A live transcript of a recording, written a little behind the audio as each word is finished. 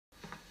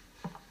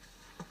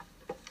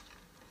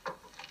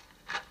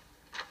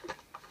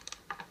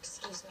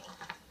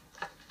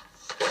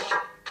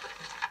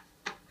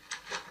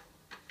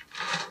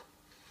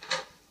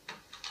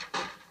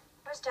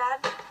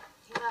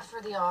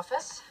for the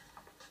office.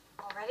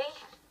 Already?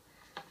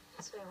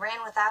 So he ran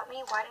without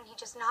me? Why didn't he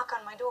just knock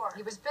on my door?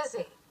 He was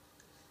busy.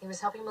 He was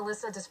helping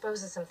Melissa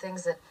dispose of some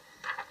things that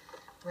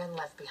Ren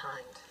left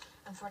behind.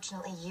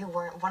 Unfortunately, you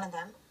weren't one of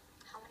them.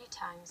 How many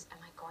times am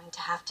I going to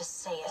have to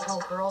say it?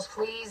 Oh, girls,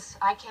 please.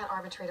 I can't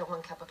arbitrate a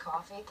 1 cup of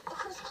coffee.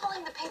 Who's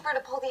calling the paper to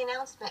pull the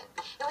announcement?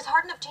 It was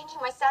hard enough changing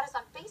my status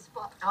on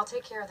Facebook. I'll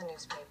take care of the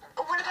newspaper.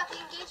 What about the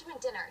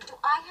engagement dinner? Do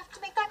I have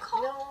to make that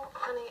call? No,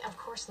 honey, of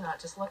course not.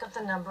 Just look up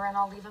the number and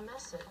I'll leave a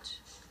message.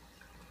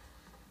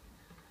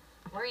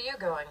 Where are you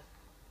going?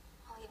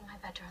 I'll eat in my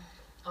bedroom.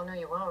 Oh, no,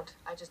 you won't.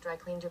 I just dry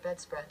cleaned your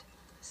bedspread.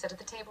 Sit at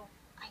the table.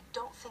 I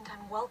don't think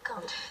I'm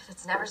welcome.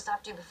 It's never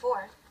stopped you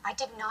before. I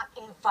did not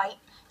invite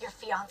your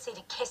fiancé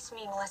to kiss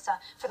me, Melissa.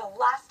 For the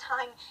last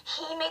time,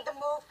 he made the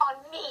move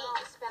on me.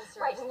 Oh, Spencer,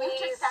 right, please. and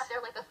you just sat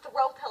there like a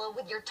throw pillow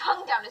with your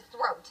tongue down his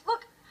throat.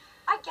 Look,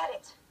 I get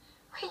it.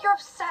 You're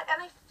upset,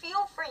 and I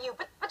feel for you,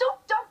 but don't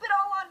dump it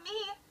all on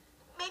me.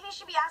 Maybe you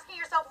should be asking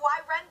yourself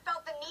why Ren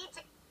felt the need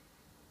to...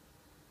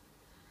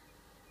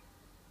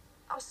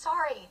 I'm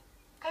sorry.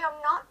 Okay,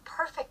 I'm not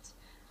perfect,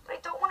 but I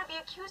don't want to be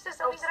accused of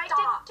something that I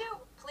didn't do.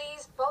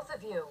 Please, both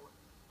of you.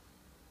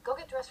 Go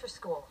get dressed for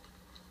school.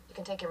 You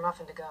can take your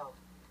muffin to go.